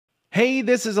Hey,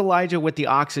 this is Elijah with the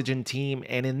Oxygen team,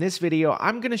 and in this video,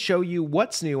 I'm going to show you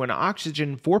what's new in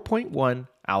Oxygen 4.1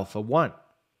 Alpha 1.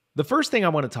 The first thing I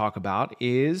want to talk about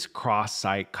is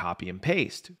cross-site copy and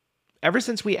paste. Ever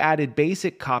since we added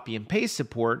basic copy and paste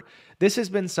support, this has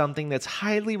been something that's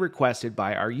highly requested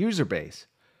by our user base.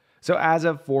 So as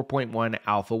of 4.1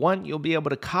 Alpha 1, you'll be able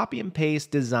to copy and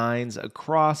paste designs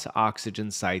across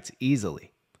Oxygen sites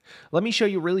easily. Let me show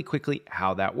you really quickly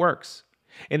how that works.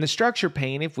 In the structure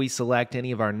pane, if we select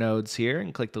any of our nodes here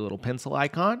and click the little pencil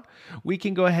icon, we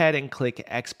can go ahead and click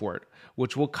Export,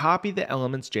 which will copy the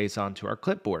elements JSON to our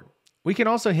clipboard. We can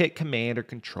also hit Command or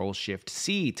Control Shift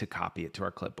C to copy it to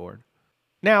our clipboard.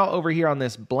 Now, over here on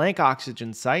this blank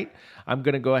Oxygen site, I'm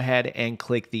going to go ahead and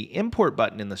click the Import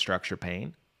button in the structure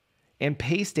pane and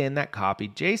paste in that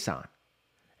copied JSON.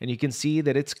 And you can see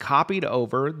that it's copied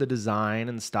over the design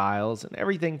and styles and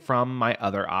everything from my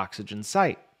other Oxygen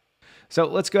site. So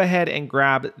let's go ahead and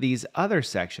grab these other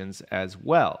sections as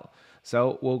well.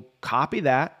 So we'll copy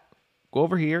that, go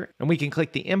over here, and we can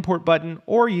click the Import button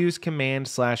or use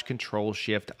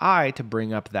Command/Control-Shift-I to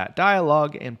bring up that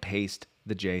dialog and paste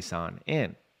the JSON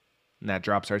in. And that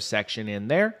drops our section in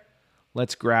there.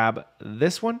 Let's grab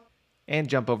this one and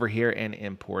jump over here and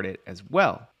import it as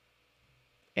well.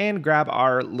 And grab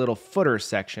our little footer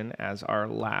section as our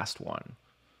last one.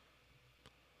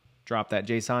 Drop that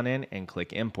JSON in and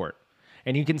click Import.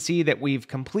 And you can see that we've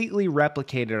completely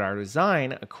replicated our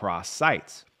design across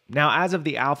sites. Now, as of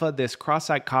the alpha, this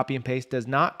cross-site copy and paste does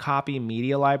not copy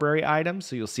media library items,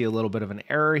 so you'll see a little bit of an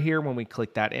error here when we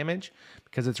click that image,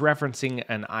 because it's referencing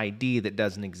an ID that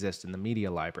doesn't exist in the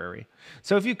media library.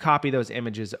 So if you copy those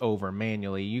images over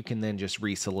manually, you can then just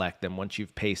reselect them once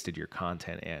you've pasted your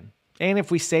content in. And if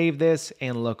we save this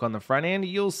and look on the front end,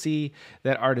 you'll see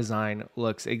that our design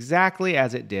looks exactly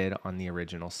as it did on the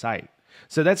original site.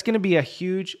 So that's going to be a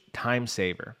huge time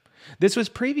saver. This was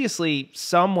previously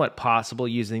somewhat possible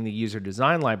using the user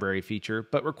design library feature,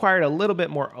 but required a little bit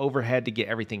more overhead to get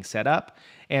everything set up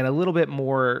and a little bit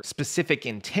more specific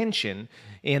intention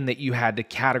in that you had to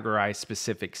categorize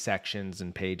specific sections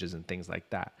and pages and things like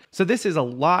that. So this is a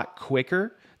lot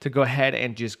quicker to go ahead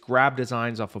and just grab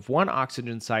designs off of one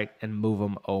Oxygen site and move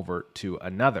them over to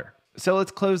another. So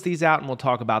let's close these out and we'll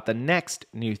talk about the next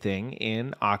new thing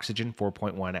in Oxygen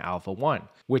 4.1 Alpha 1,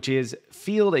 which is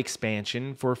field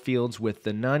expansion for fields with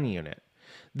the none unit.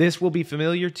 This will be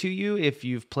familiar to you if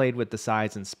you've played with the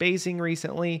size and spacing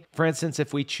recently. For instance,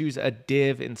 if we choose a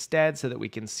div instead so that we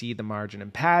can see the margin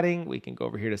and padding, we can go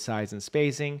over here to size and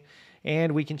spacing,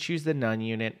 and we can choose the none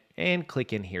unit and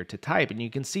click in here to type. And you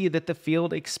can see that the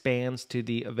field expands to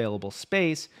the available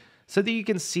space so that you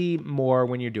can see more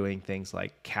when you're doing things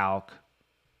like calc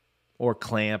or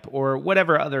clamp or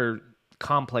whatever other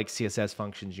complex CSS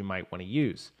functions you might want to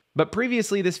use. But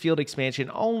previously, this field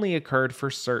expansion only occurred for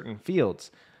certain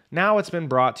fields. Now it's been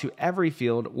brought to every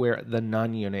field where the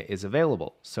none unit is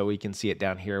available. So we can see it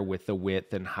down here with the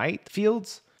width and height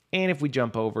fields. And if we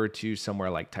jump over to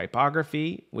somewhere like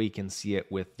typography, we can see it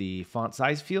with the font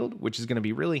size field, which is going to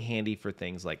be really handy for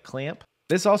things like clamp.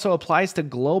 This also applies to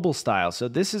global style, so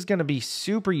this is going to be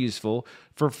super useful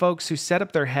for folks who set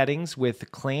up their headings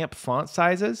with clamp font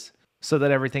sizes so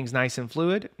that everything's nice and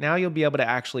fluid. Now you'll be able to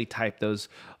actually type those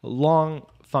long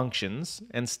functions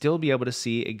and still be able to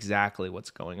see exactly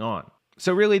what's going on.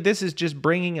 So really, this is just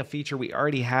bringing a feature we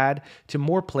already had to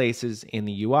more places in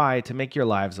the UI to make your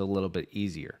lives a little bit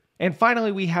easier. And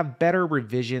finally, we have better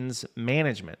revisions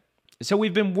management. So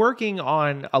we've been working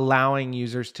on allowing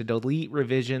users to delete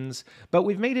revisions, but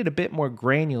we've made it a bit more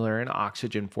granular in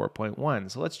Oxygen 4.1.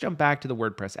 So let's jump back to the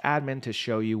WordPress admin to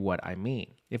show you what I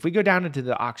mean. If we go down into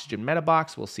the Oxygen meta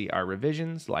box, we'll see our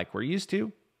revisions like we're used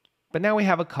to. But now we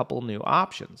have a couple new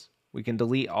options. We can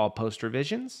delete all post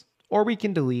revisions, or we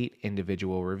can delete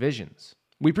individual revisions.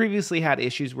 We previously had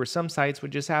issues where some sites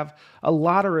would just have a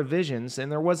lot of revisions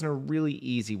and there wasn't a really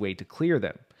easy way to clear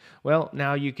them. Well,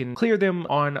 now you can clear them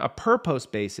on a per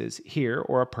post basis here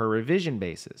or a per revision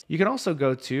basis. You can also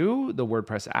go to the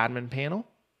WordPress admin panel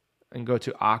and go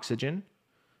to Oxygen,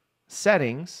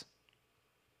 Settings,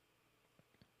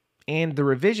 and the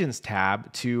Revisions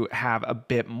tab to have a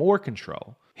bit more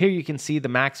control. Here you can see the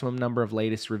maximum number of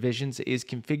latest revisions is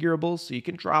configurable, so you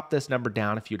can drop this number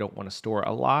down if you don't want to store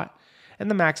a lot. And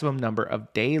the maximum number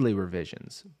of daily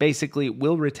revisions. Basically,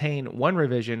 we'll retain one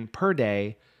revision per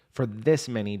day for this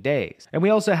many days. And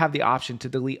we also have the option to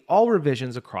delete all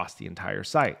revisions across the entire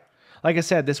site. Like I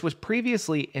said, this was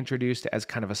previously introduced as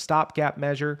kind of a stopgap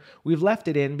measure. We've left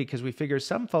it in because we figure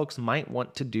some folks might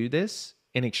want to do this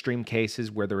in extreme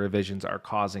cases where the revisions are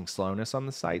causing slowness on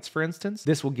the sites, for instance.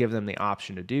 This will give them the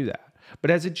option to do that.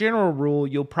 But as a general rule,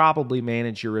 you'll probably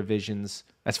manage your revisions,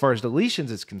 as far as deletions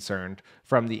is concerned,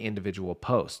 from the individual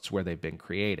posts where they've been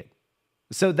created.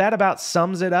 So that about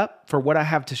sums it up for what I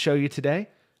have to show you today.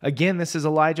 Again, this is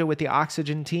Elijah with the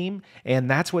Oxygen team, and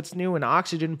that's what's new in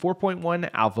Oxygen 4.1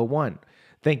 Alpha 1.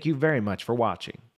 Thank you very much for watching.